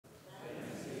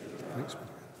Thanks.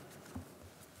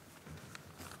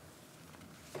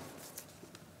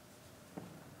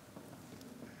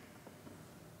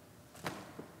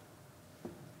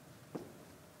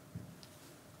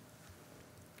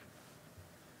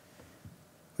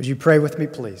 Would you pray with me,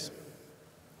 please?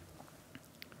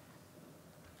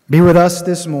 Be with us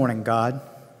this morning, God.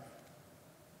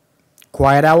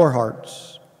 Quiet our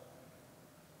hearts.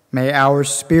 May our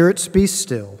spirits be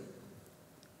still,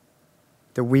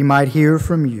 that we might hear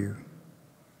from you.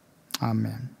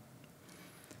 Amen.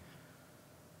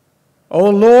 O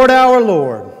Lord, our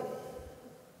Lord,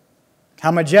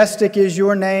 how majestic is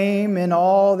your name in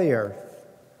all the earth.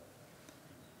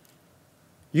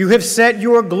 You have set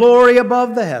your glory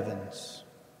above the heavens.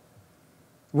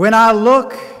 When I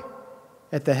look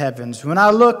at the heavens, when I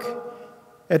look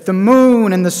at the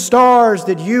moon and the stars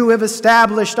that you have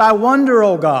established, I wonder,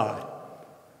 O God,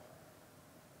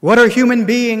 what are human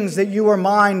beings that you are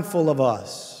mindful of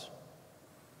us?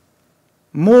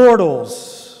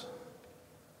 Mortals,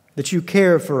 that you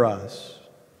care for us.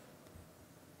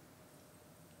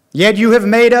 Yet you have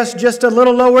made us just a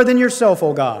little lower than yourself,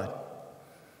 O God.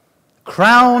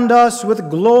 Crowned us with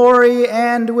glory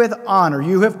and with honor.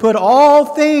 You have put all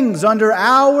things under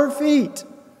our feet.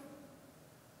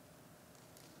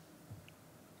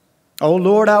 O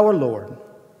Lord, our Lord,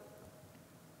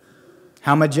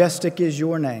 how majestic is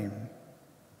your name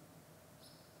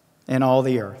in all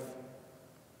the earth.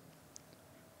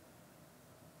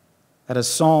 That is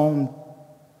Psalm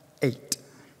 8.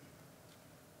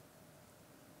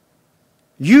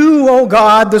 You, O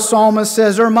God, the psalmist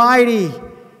says, are mighty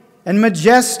and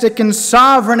majestic and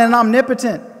sovereign and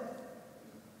omnipotent.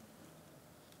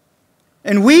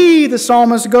 And we, the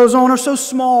psalmist goes on, are so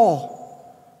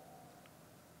small,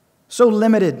 so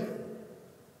limited,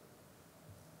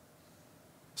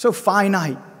 so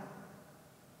finite,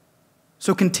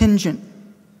 so contingent.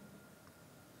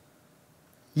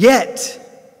 Yet,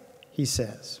 he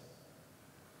says,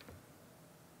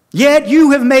 yet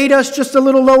you have made us just a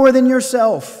little lower than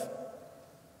yourself.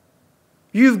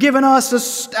 You've given us a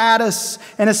status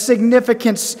and a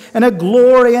significance and a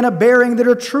glory and a bearing that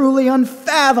are truly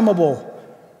unfathomable,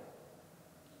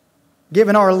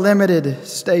 given our limited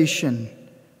station.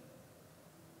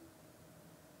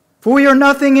 For we are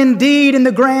nothing indeed in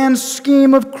the grand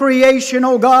scheme of creation,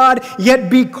 O God, yet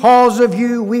because of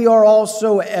you we are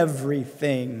also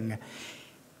everything.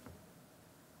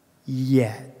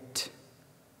 Yet.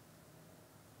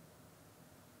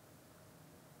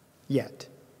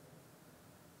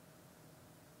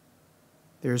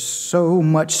 There's so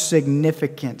much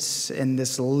significance in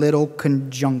this little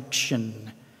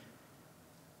conjunction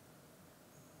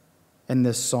in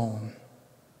this psalm.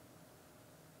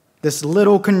 This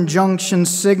little conjunction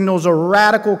signals a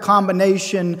radical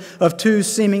combination of two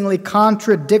seemingly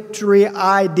contradictory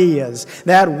ideas.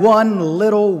 That one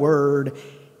little word,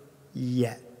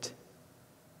 yet.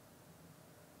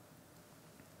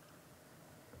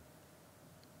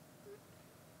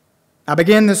 I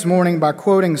begin this morning by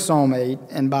quoting Psalm 8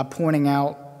 and by pointing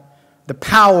out the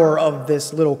power of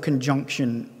this little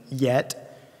conjunction,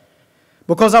 yet,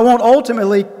 because I want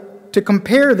ultimately to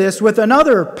compare this with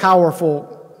another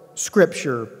powerful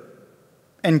scripture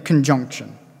and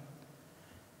conjunction.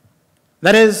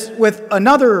 That is, with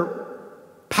another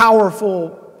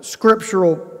powerful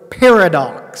scriptural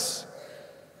paradox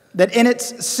that in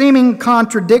its seeming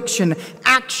contradiction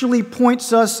actually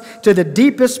points us to the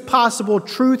deepest possible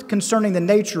truth concerning the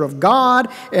nature of God,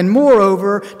 and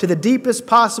moreover, to the deepest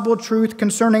possible truth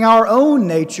concerning our own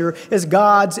nature as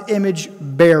God's image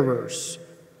bearers.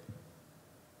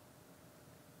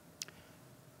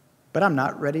 But I'm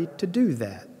not ready to do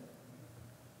that.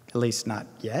 At least not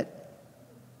yet.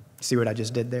 See what I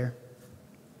just did there?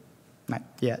 Not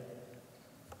yet.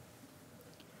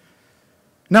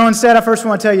 No, instead, I first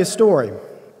want to tell you a story.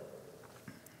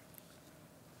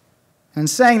 And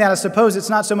saying that, I suppose it's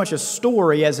not so much a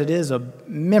story as it is a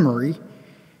memory.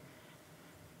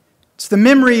 It's the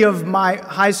memory of my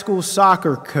high school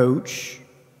soccer coach,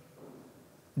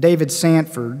 David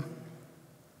Sanford.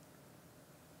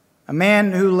 A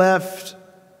man who left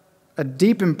a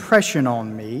deep impression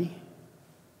on me,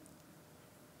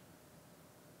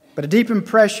 but a deep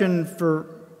impression for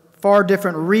far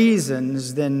different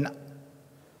reasons than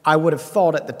I would have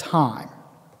thought at the time.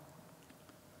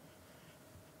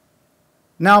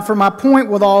 Now, for my point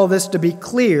with all of this to be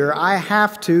clear, I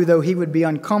have to, though he would be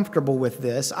uncomfortable with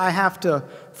this, I have to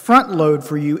front load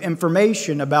for you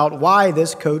information about why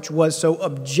this coach was so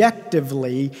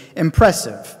objectively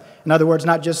impressive. In other words,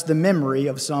 not just the memory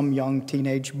of some young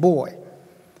teenage boy.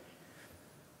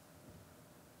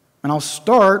 And I'll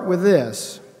start with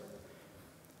this.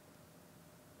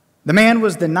 The man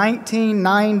was the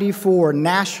 1994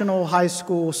 National High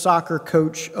School Soccer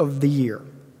Coach of the Year. I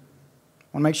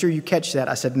want to make sure you catch that.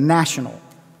 I said national,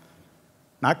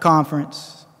 not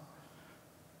conference,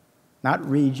 not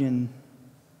region,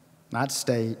 not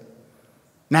state.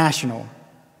 National,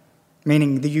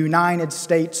 meaning the United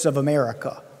States of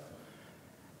America.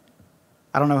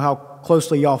 I don't know how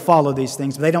closely y'all follow these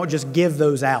things, but they don't just give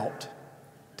those out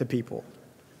to people.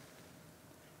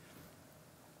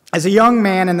 As a young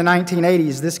man in the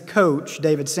 1980s, this coach,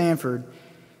 David Sanford,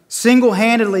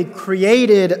 single-handedly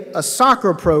created a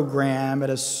soccer program at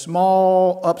a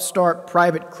small, upstart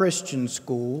private Christian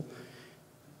school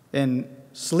in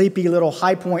sleepy little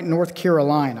High Point, North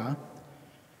Carolina.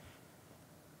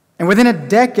 And within a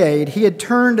decade, he had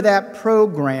turned that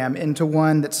program into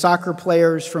one that soccer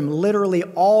players from literally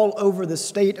all over the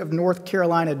state of North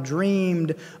Carolina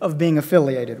dreamed of being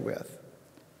affiliated with.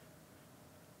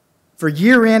 For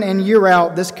year in and year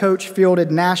out, this coach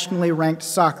fielded nationally ranked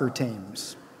soccer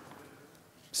teams.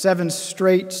 7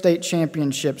 straight state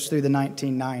championships through the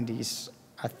 1990s,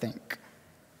 I think.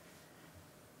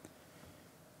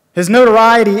 His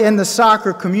notoriety in the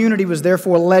soccer community was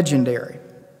therefore legendary.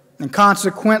 And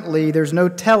consequently, there's no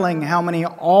telling how many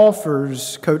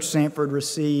offers Coach Sanford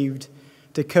received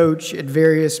to coach at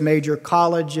various major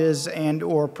colleges and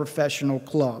or professional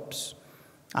clubs.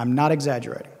 I'm not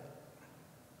exaggerating.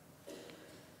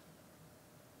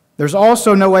 There's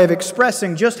also no way of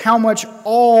expressing just how much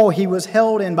awe he was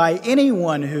held in by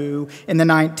anyone who, in the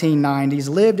 1990s,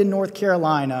 lived in North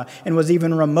Carolina and was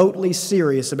even remotely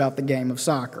serious about the game of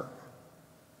soccer.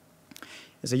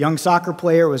 As a young soccer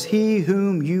player, it was he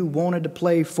whom you wanted to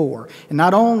play for. And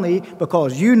not only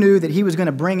because you knew that he was going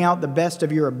to bring out the best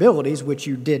of your abilities, which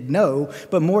you did know,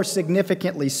 but more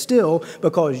significantly still,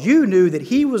 because you knew that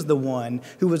he was the one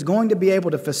who was going to be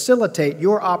able to facilitate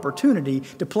your opportunity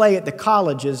to play at the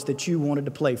colleges that you wanted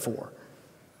to play for.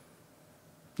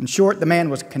 In short, the man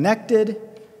was connected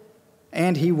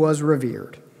and he was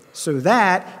revered. So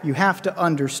that, you have to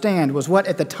understand, was what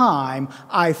at the time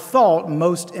I thought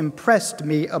most impressed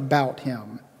me about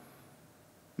him.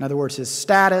 In other words, his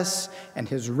status and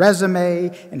his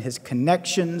resume and his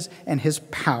connections and his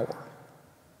power.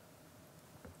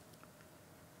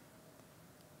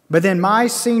 But then my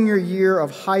senior year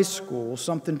of high school,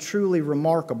 something truly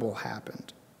remarkable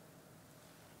happened.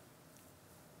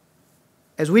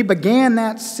 As we began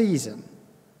that season,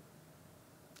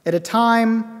 at a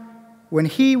time when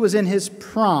he was in his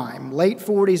prime, late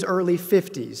 40s, early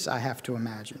 50s, I have to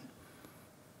imagine,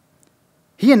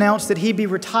 he announced that he'd be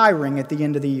retiring at the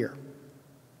end of the year.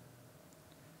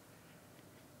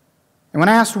 And when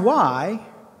asked why,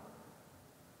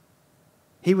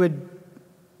 he would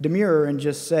demur and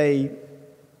just say,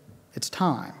 it's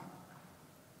time.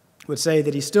 He would say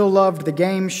that he still loved the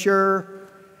game, sure,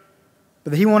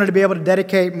 but that he wanted to be able to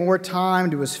dedicate more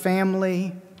time to his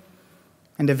family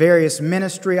and to various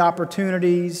ministry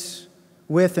opportunities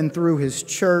with and through his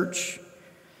church,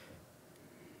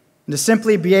 and to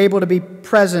simply be able to be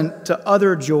present to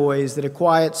other joys that a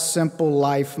quiet, simple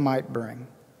life might bring.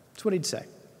 That's what he'd say.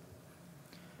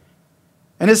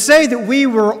 And to say that we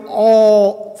were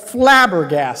all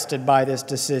flabbergasted by this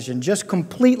decision, just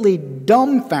completely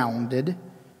dumbfounded,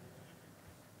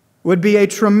 would be a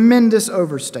tremendous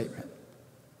overstatement.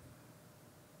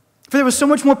 For there was so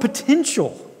much more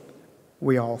potential,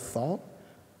 we all thought.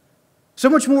 So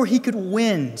much more he could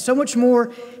win, so much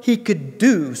more he could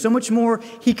do, so much more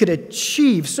he could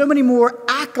achieve, so many more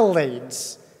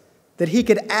accolades that he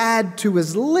could add to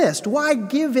his list. Why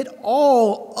give it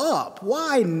all up?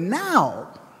 Why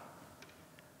now?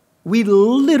 We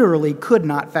literally could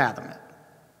not fathom it.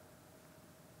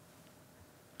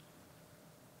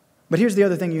 But here's the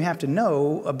other thing you have to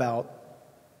know about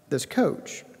this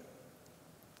coach.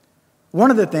 One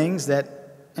of the things that,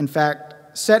 in fact,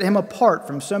 set him apart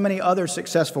from so many other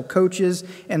successful coaches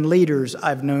and leaders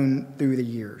I've known through the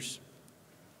years.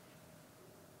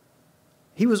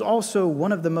 He was also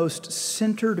one of the most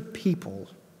centered people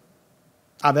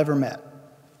I've ever met.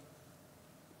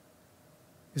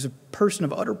 He was a person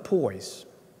of utter poise,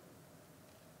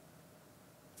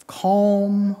 of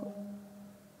calm,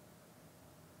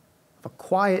 of a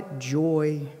quiet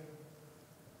joy,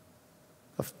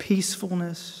 of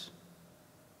peacefulness,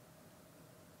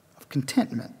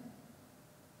 contentment.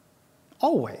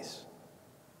 Always.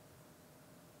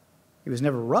 He was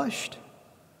never rushed. He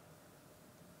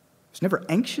was never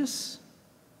anxious.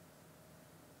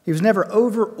 He was never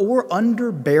over or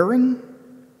underbearing.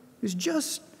 He was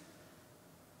just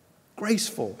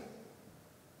graceful,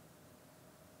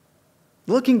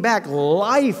 Looking back,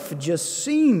 life just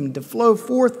seemed to flow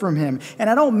forth from him. And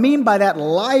I don't mean by that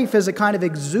life as a kind of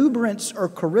exuberance or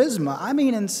charisma. I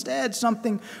mean instead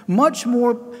something much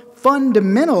more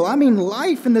fundamental. I mean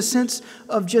life in the sense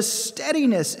of just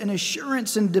steadiness and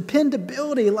assurance and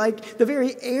dependability, like the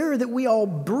very air that we all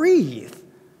breathe.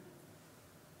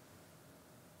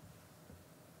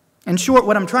 In short,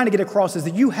 what I'm trying to get across is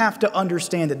that you have to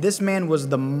understand that this man was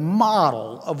the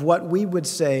model of what we would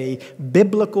say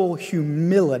biblical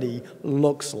humility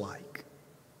looks like.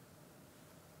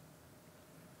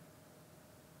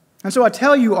 And so I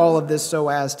tell you all of this so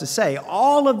as to say,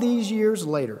 all of these years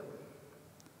later,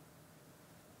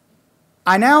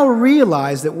 I now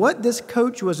realize that what this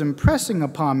coach was impressing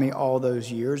upon me all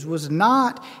those years was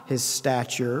not his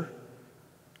stature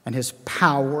and his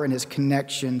power and his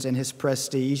connections and his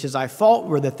prestige, as I thought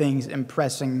were the things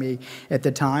impressing me at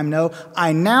the time. No,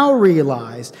 I now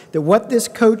realize that what this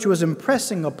coach was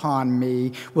impressing upon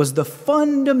me was the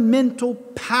fundamental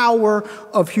power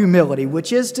of humility,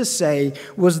 which is to say,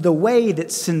 was the way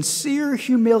that sincere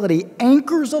humility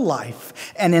anchors a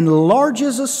life and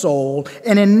enlarges a soul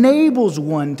and enables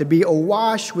one to be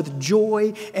awash with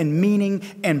joy and meaning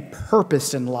and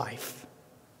purpose in life.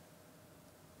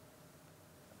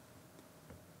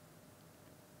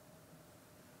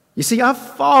 You see, I've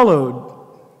followed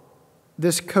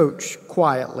this coach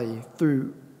quietly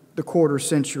through the quarter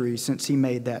century since he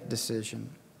made that decision.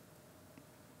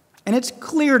 And it's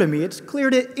clear to me, it's clear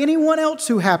to anyone else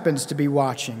who happens to be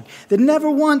watching, that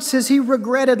never once has he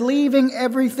regretted leaving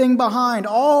everything behind,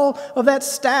 all of that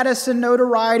status and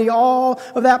notoriety, all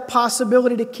of that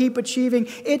possibility to keep achieving.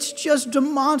 It's just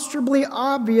demonstrably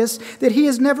obvious that he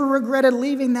has never regretted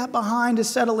leaving that behind to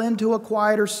settle into a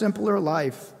quieter, simpler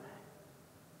life.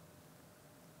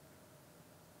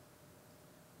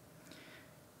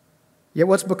 Yet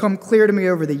what's become clear to me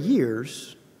over the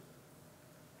years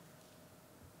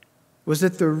was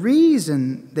that the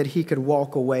reason that he could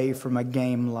walk away from a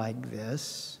game like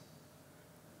this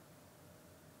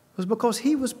was because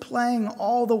he was playing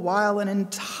all the while an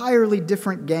entirely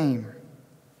different game.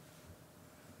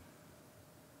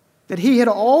 That he had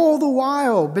all the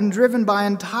while been driven by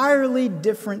entirely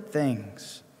different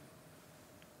things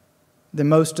than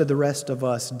most of the rest of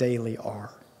us daily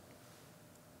are.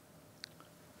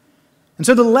 And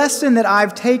so the lesson that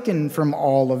I've taken from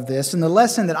all of this, and the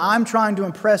lesson that I'm trying to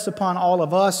impress upon all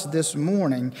of us this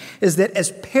morning, is that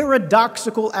as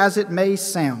paradoxical as it may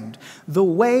sound, the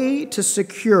way to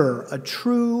secure a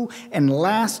true and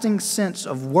lasting sense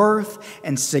of worth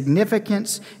and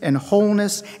significance and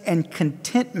wholeness and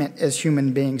contentment as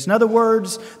human beings, in other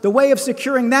words, the way of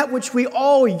securing that which we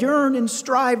all yearn and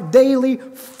strive daily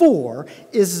for,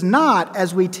 is not,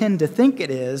 as we tend to think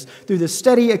it is, through the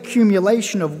steady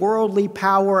accumulation of worldly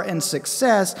power and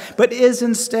success, but is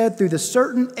instead through the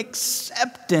certain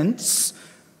acceptance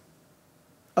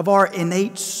of our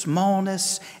innate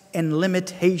smallness and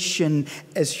limitation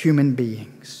as human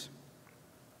beings.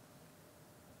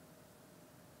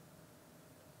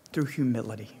 Through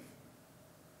humility.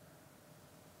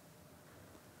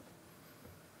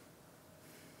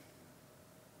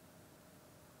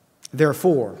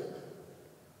 Therefore,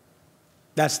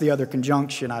 that's the other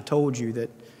conjunction I told you that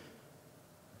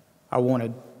I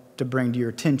wanted to bring to your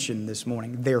attention this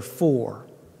morning. Therefore.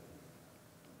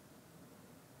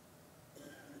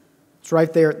 It's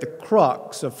right there at the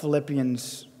crux of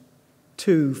Philippians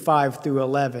 2, 5 through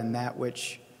 11, that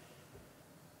which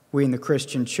we in the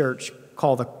Christian church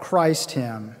call the Christ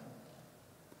hymn.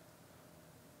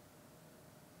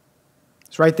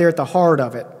 It's right there at the heart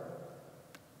of it.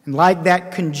 And like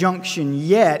that conjunction,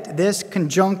 yet this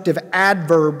conjunctive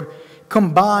adverb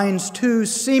combines two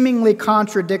seemingly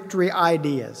contradictory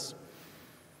ideas.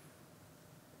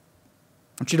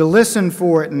 I want you to listen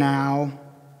for it now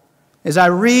as I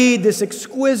read this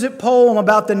exquisite poem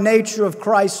about the nature of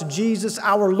Christ Jesus,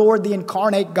 our Lord, the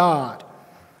incarnate God.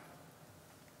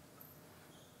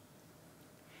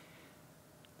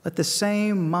 Let the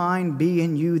same mind be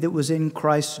in you that was in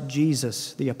Christ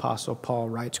Jesus, the Apostle Paul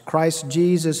writes. Christ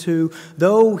Jesus, who,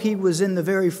 though he was in the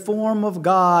very form of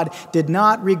God, did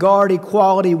not regard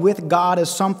equality with God as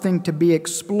something to be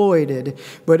exploited,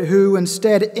 but who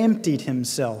instead emptied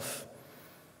himself,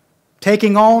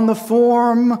 taking on the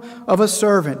form of a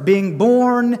servant, being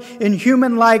born in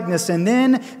human likeness, and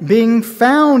then being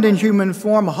found in human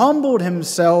form, humbled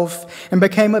himself and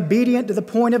became obedient to the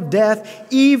point of death,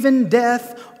 even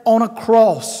death on a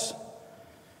cross.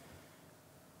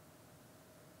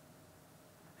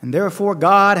 And therefore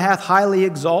God hath highly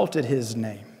exalted his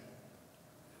name,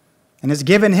 and has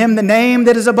given him the name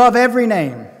that is above every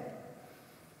name,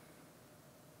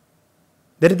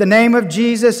 that at the name of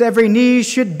Jesus every knee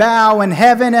should bow in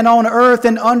heaven and on earth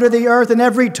and under the earth, and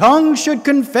every tongue should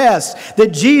confess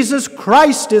that Jesus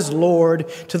Christ is Lord,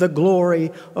 to the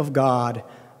glory of God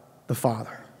the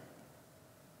Father.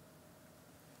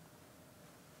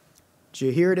 Did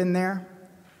you hear it in there?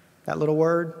 That little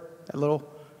word, that little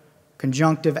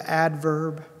conjunctive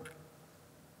adverb.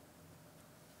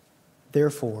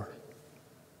 Therefore.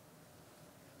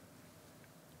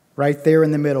 Right there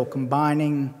in the middle,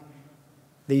 combining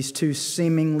these two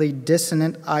seemingly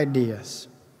dissonant ideas.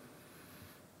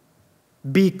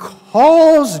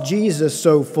 Because Jesus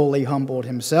so fully humbled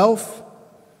himself,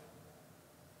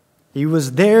 he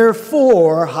was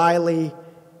therefore highly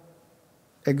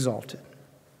exalted.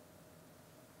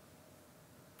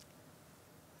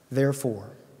 Therefore,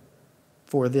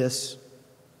 for this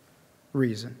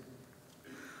reason.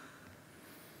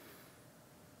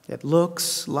 It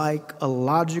looks like a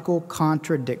logical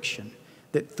contradiction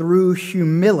that through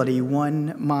humility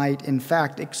one might in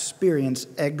fact experience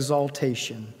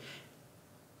exaltation.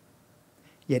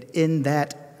 Yet in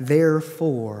that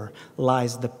therefore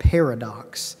lies the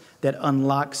paradox that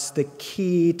unlocks the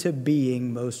key to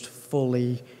being most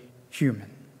fully human.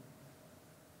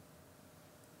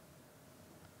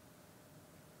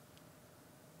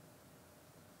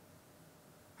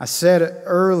 I said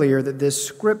earlier that this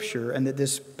scripture and that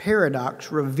this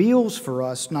paradox reveals for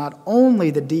us not only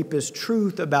the deepest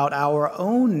truth about our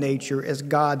own nature as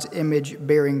God's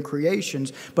image-bearing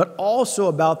creations, but also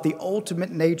about the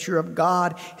ultimate nature of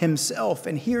God himself.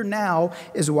 And here now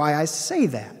is why I say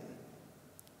that.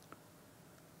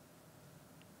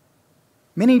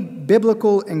 Many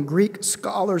biblical and Greek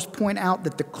scholars point out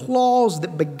that the clause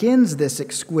that begins this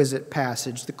exquisite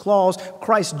passage, the clause,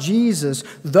 Christ Jesus,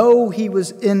 though he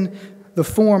was in the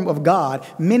form of God,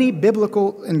 many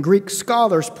biblical and Greek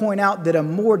scholars point out that a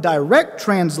more direct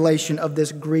translation of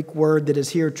this Greek word that is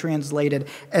here translated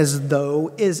as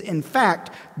though is in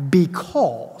fact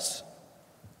because,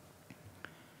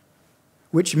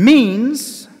 which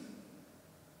means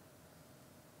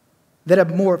that a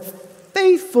more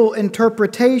faithful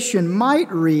interpretation might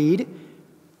read,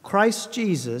 Christ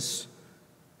Jesus,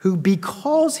 who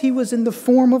because he was in the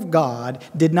form of God,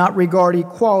 did not regard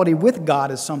equality with God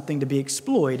as something to be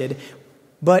exploited,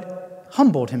 but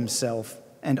humbled himself,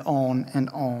 and on and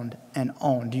on and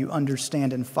on. Do you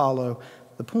understand and follow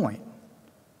the point?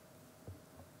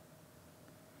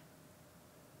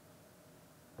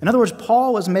 In other words,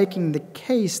 Paul is making the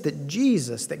case that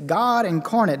Jesus, that God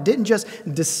incarnate, didn't just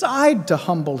decide to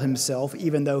humble himself,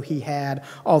 even though he had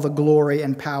all the glory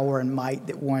and power and might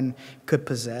that one could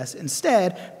possess.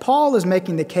 Instead, Paul is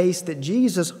making the case that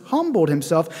Jesus humbled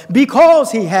himself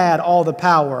because he had all the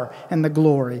power and the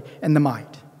glory and the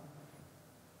might.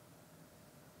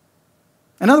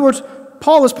 In other words,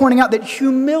 Paul is pointing out that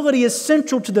humility is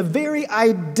central to the very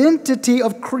identity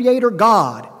of Creator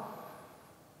God.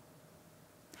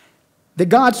 That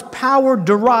God's power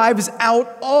derives out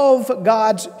of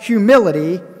God's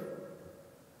humility,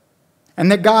 and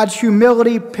that God's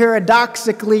humility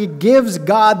paradoxically gives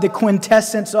God the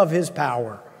quintessence of his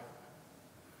power.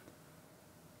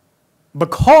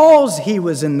 Because he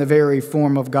was in the very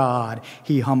form of God,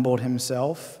 he humbled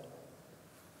himself.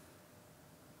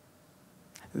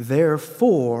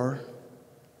 Therefore,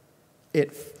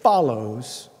 it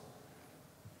follows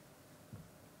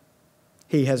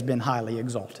he has been highly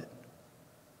exalted.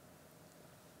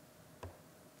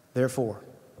 Therefore,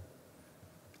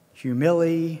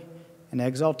 humility and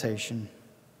exaltation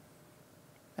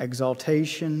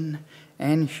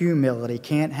and humility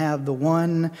can't have the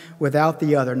one without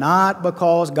the other. Not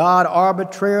because God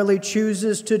arbitrarily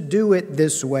chooses to do it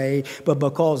this way, but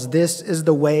because this is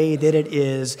the way that it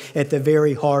is at the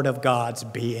very heart of God's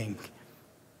being.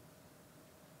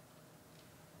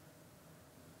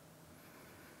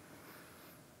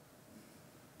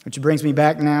 Which brings me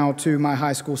back now to my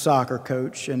high school soccer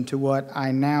coach and to what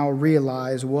I now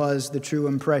realize was the true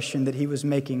impression that he was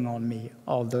making on me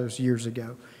all those years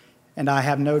ago. And I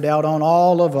have no doubt on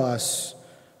all of us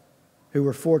who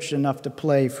were fortunate enough to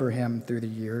play for him through the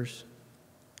years.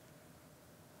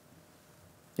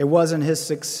 It wasn't his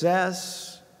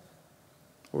success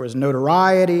or his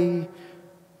notoriety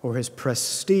or his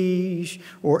prestige,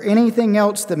 or anything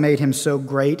else that made him so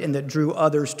great and that drew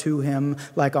others to him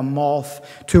like a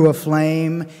moth to a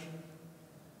flame.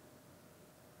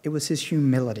 It was his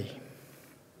humility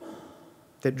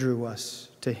that drew us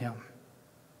to him.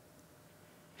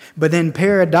 But then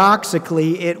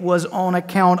paradoxically, it was on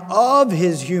account of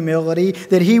his humility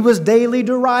that he was daily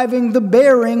deriving the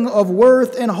bearing of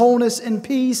worth and wholeness and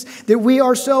peace that we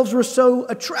ourselves were so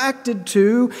attracted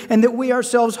to and that we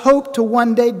ourselves hoped to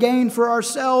one day gain for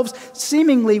ourselves,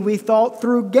 seemingly we thought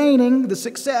through gaining the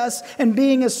success and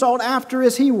being as sought after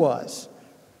as he was.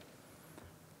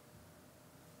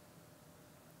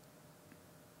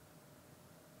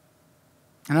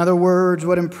 In other words,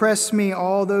 what impressed me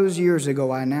all those years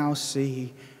ago, I now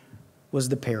see, was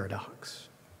the paradox.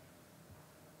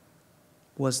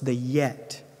 Was the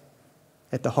yet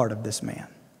at the heart of this man.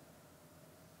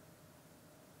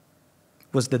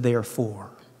 Was the therefore.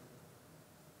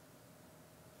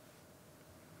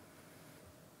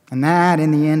 And that,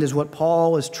 in the end, is what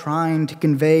Paul is trying to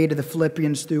convey to the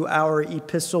Philippians through our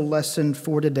epistle lesson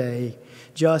for today,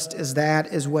 just as that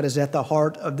is what is at the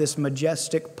heart of this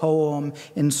majestic poem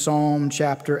in Psalm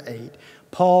chapter 8.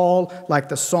 Paul, like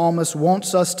the psalmist,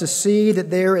 wants us to see that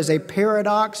there is a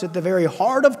paradox at the very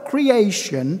heart of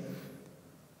creation.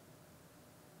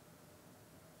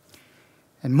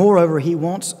 And moreover, he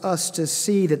wants us to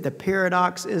see that the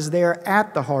paradox is there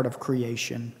at the heart of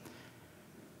creation,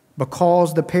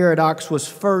 because the paradox was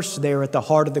first there at the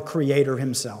heart of the Creator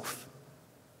himself.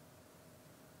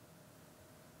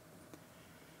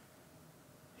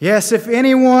 Yes, if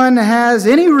anyone has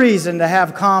any reason to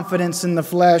have confidence in the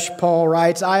flesh, Paul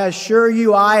writes, I assure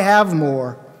you I have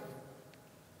more.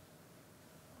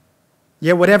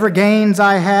 Yet whatever gains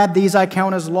I had, these I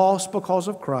count as loss because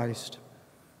of Christ.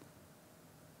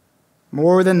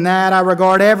 More than that, I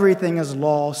regard everything as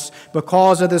loss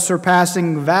because of the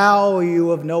surpassing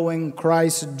value of knowing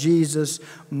Christ Jesus,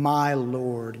 my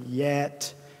Lord.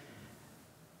 Yet,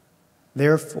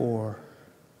 therefore,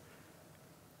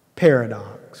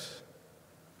 paradox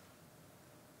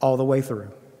all the way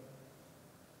through.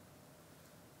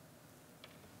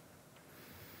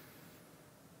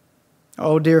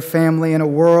 Oh, dear family, in a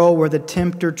world where the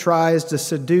tempter tries to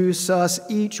seduce us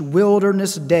each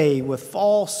wilderness day with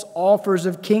false offers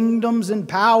of kingdoms and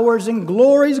powers and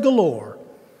glories galore,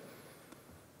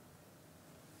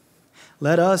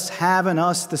 let us have in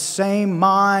us the same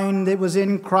mind that was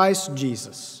in Christ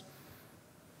Jesus,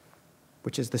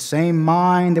 which is the same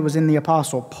mind that was in the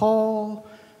Apostle Paul,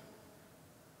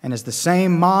 and is the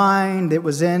same mind that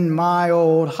was in my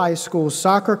old high school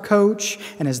soccer coach,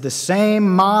 and is the same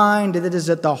mind that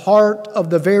is at the heart of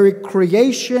the very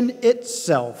creation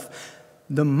itself.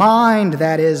 The mind,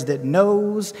 that is, that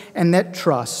knows and that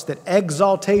trusts that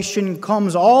exaltation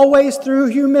comes always through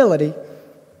humility,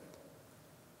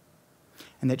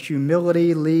 and that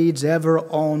humility leads ever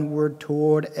onward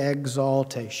toward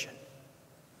exaltation.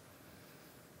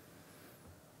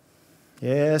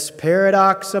 Yes,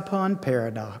 paradox upon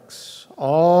paradox,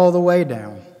 all the way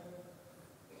down.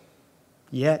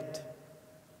 Yet,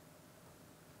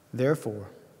 therefore,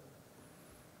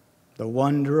 the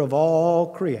wonder of all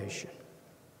creation.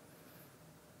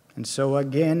 And so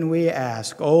again we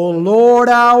ask, O Lord,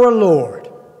 our Lord,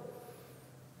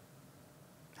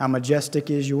 how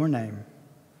majestic is your name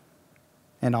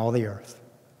in all the earth.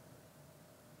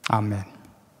 Amen.